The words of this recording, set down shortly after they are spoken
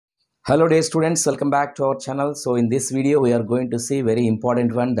Hello dear students, welcome back to our channel. So in this video we are going to see very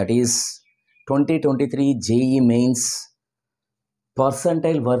important one, that is 2023 JEE Mains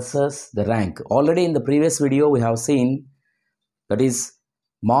percentile versus the rank. Already in the previous video we have seen that is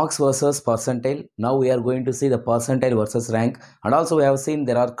marks versus percentile. Now we are going to see the percentile versus rank, and also we have seen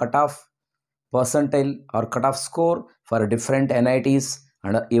there are cutoff percentile or cutoff score for different NITs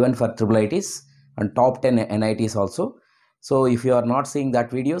and even for IIITs and top 10 NITs also. So if you are not seeing that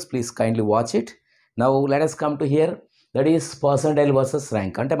videos, please kindly watch it. Now let us come to here, that is percentile versus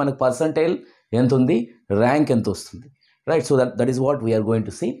rank. Ante manaku percentile ఎంత ఉంది, rank ఎంత వస్తుంది, right? So that is what we are going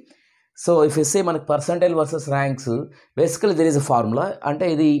to see. So if you say manaku percentile versus ranks, basically there is a formula. Ante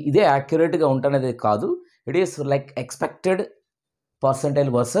ఇదే accurate గా ఉంటనేది కాదు, it is like expected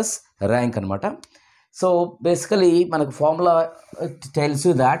percentile versus rank anamata. So basically manaku formula tells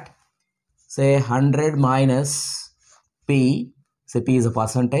you that, say 100 minus P, say P is a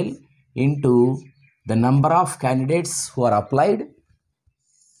percentile, into the number of candidates who are applied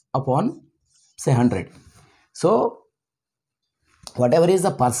upon, say 100. So whatever is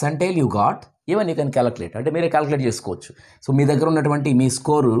the percentile you got, even you can calculate. అంటే మీరే calculate చేసుకోవచ్చు. So మీ దగ్గర ఉన్నటువంటి మీ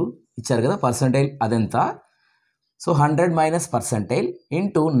score ఇచ్చారు కదా, percentile అదెంత. So 100 minus percentile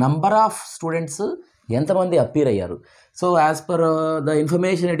into number of students ఎంతమంది appear అయ్యారు. So as per the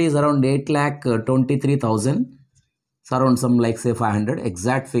information it is around 8,23,000. So around some like say 500,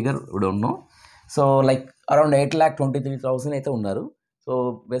 exact figure we don't know. So like around 8,23,000 అయితే ఉన్నారు. So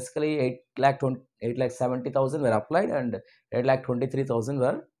basically 8,70,000 were applied and 8,23,000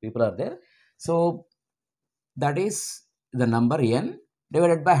 were people are there. So that is the number n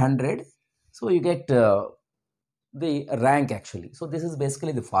divided by 100. So you get the rank actually. So this is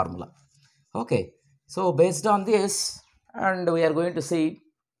basically the formula. Okay. So based on this, and we are going to see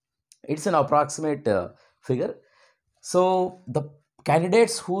it's an approximate figure. So the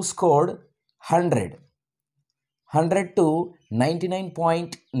candidates who scored 100 to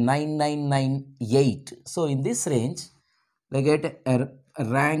 99.9998. So in this range, they get a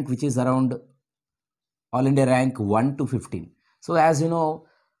rank which is around all India rank 1 to 15. So as you know,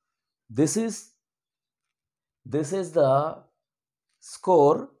 this is the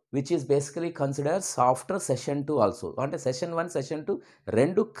score which is basically considered after session 2 also. అంటే session 1 session 2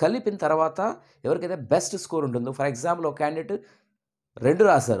 రెండు కలిపిన తర్వాత ఎవరికైతే best score ఉంటుందో, for example ఒక candidate 2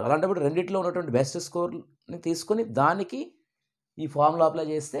 రాశారు, అలాంటప్పుడు రెండిట్లో ఉన్నటువంటి బెస్ట్ స్కోర్ని తీసుకొని దానికి ఈ ఫార్ములా అప్లై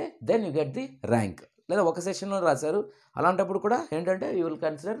చేస్తే then you get the rank. లేదా ఒక సెషన్లో రాశారు, అలాంటప్పుడు కూడా ఏంటంటే you will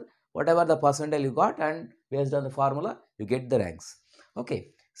consider what ever the percentile you got and based on the formula you get the ranks. Okay.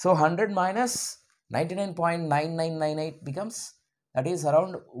 So 100 minus 99.9998 becomes, that is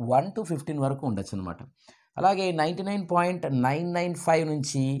around 1 to 15 వరకు ఉండొచ్చు అనమాట. అలాగే 99.995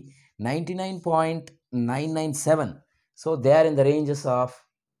 నుంచి 99.997. So they are in the ranges off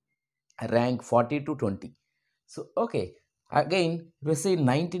rank 40 to 20. So okay, again we see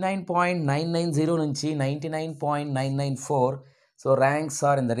 99.990 నుంచి 99.994. So ranks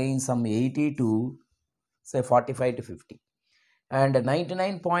are in the range some 80 to say 45 to 50. And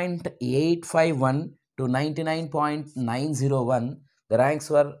 99.851 to 99.901, the ranks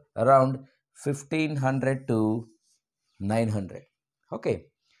were around 1500 to 900. Okay.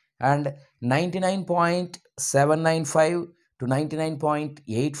 And 99.795 to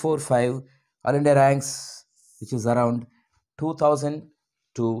 99.845 are in the ranks which is around 2000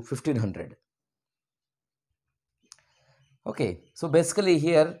 to 1500. Okay. So basically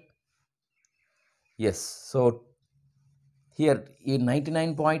here, yes, so here in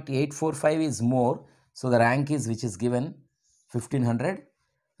 99.845 is more, so the rank is which is given 1500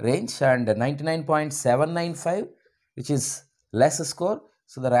 range, and 99.795 which is less score,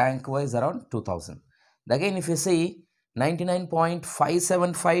 so the rank was around 2000. Again if you see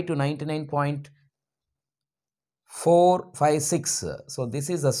 99.575 to 99.456, so this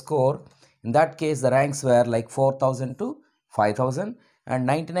is the score. In that case the ranks were like 4000 to 5000. And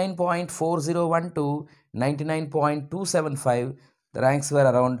 99.401 to 99.275, the ranks were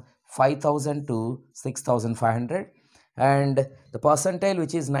around 5000 to 6500. And the percentile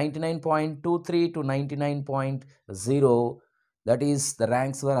which is 99.23 to 99.0, that is the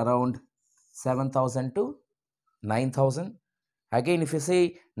ranks were around 7000 to 9000. Again if you see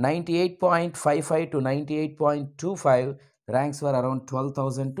 98.55 to 98.25, the ranks were around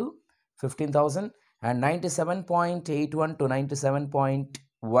 12,000 to 15,000. And 97.81 to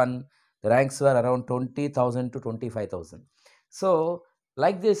 97.1, the ranks were around 20,000 to 25,000. So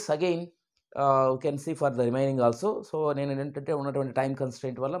like this again you can see for the remaining also. So నేను ఏంటంటే ఉన్నటువంటి time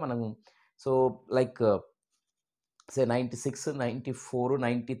constraint వల్ల మనము so like say 96, 94,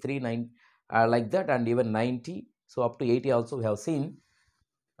 93, 9 like that, and even 90. So up to 80 also we have seen.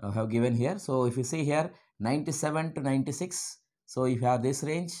 have given here. So if you see here 97 to 96, so if you have this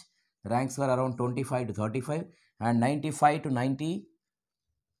range, ranks were around 25 to 35, and 95 to 90,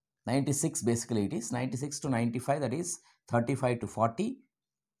 96 basically it is 96 to 95, that is 35 to 40,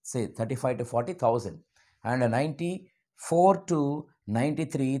 say 35 to 40,000, and 94 to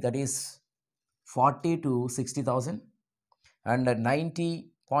 93, that is 40 to 60,000, and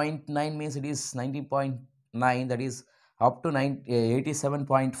 90.9 means it is 90.9, that is up to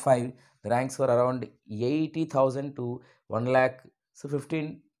 87.5. The ranks were around 80,000 to 1 lakh, so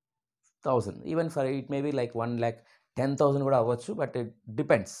 15,000, even for it may be like 1 lakh 10,000 would avachchu, but it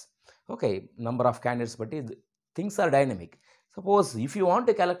depends. Okay, number of candidates, but things are dynamic. Suppose if you want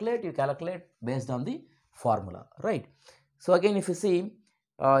to calculate, you calculate based on the formula, right? So again, if you see,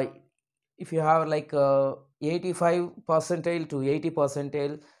 if you have like 85 percentile to 80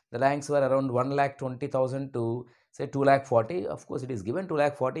 percentile, the ranks were around 1,20,000 to say 2,40,000. Of course, it is given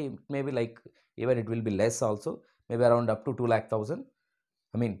 2,40,000. Maybe like even it will be less also. Maybe around up to 2,00,000.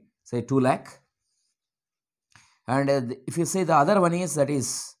 I mean, say 2 lakh. And if you say the other one is, that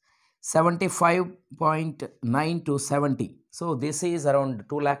is 75.9 to 70. So this is around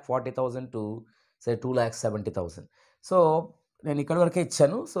 2,40,000 to say 2,70,000. So నేను ఇక్కడ వరకే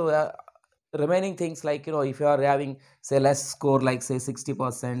ఇచ్చాను. So remaining things like, if you are having say less score like say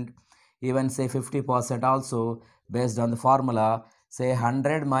 60%, even say 50% also, based on the formula, say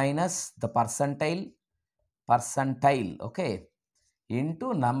 100 minus the percentile, okay, into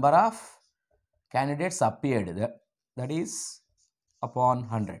number of candidates appeared, that is upon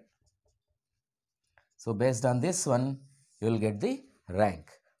 100. So based on this one, you will get the rank.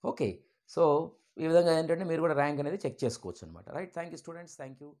 Okay, so ఈ విధంగా ఏంటంటే మీరు కూడా rank అనేది check చేసుకోవచ్చు అనమాట. Right, thank you students,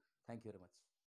 thank you very much.